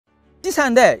第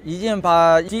3代已经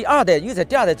把第2代又在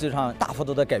第2代基础上大幅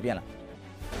度的改变了。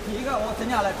第一个，我增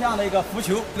加了这样的一个浮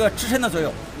球，一个支撑的作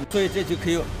用，所以这就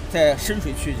可以在深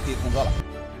水区就可以工作了。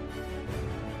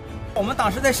我们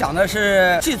当时在想的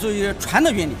是借助于船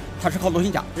的原理，它是靠螺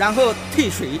旋桨，然后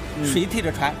推水，水推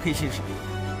着船可以行驶。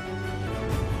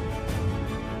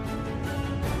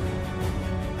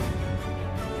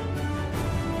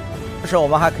是我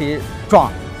们还可以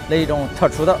装那一种特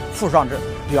殊的附装置，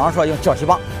比方说用搅吸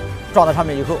棒装到上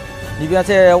面以后，里边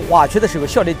在挖掘的时候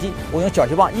效率低，我用搅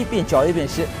吸棒一边搅一边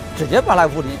吸，直接把那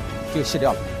物理就吸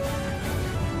掉了。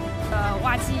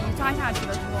挖机一抓下去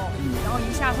的时候，然后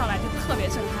一下上来就特别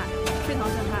震撼，非常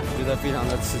震撼，觉得非常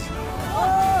的刺激。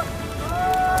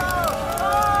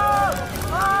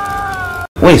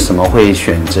为什么会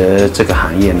选择这个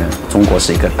行业呢？中国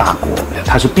是一个大国，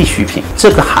它是必需品。这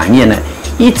个行业呢，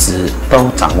一直都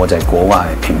掌握在国外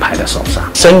品牌的手上。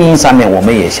声音上面我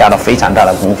们也下了非常大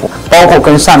的功夫，包括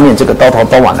跟上面这个刀头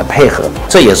刀碗的配合，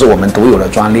这也是我们独有的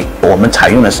专利。我们采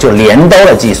用的是就镰刀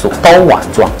的技术，刀碗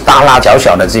状，大大小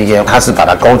小的这些，它是把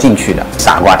它勾进去的，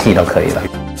傻瓜剃都可以了。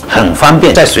很方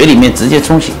便，在水里面直接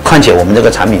冲洗。况且我们这个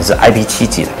产品是 IP7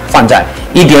级的，放在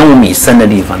1.5米深的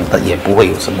地方也不会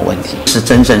有什么问题。是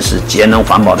真正是节能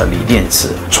环保的锂电池，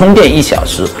充电1小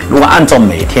时，如果按照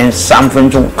每天3分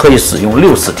钟，可以使用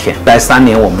60天。在3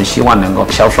年，我们希望能够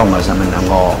销售额上面能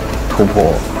够突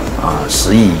破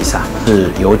10亿以上，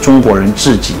是由中国人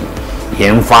自己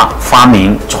研发、发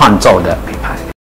明、创造的品牌。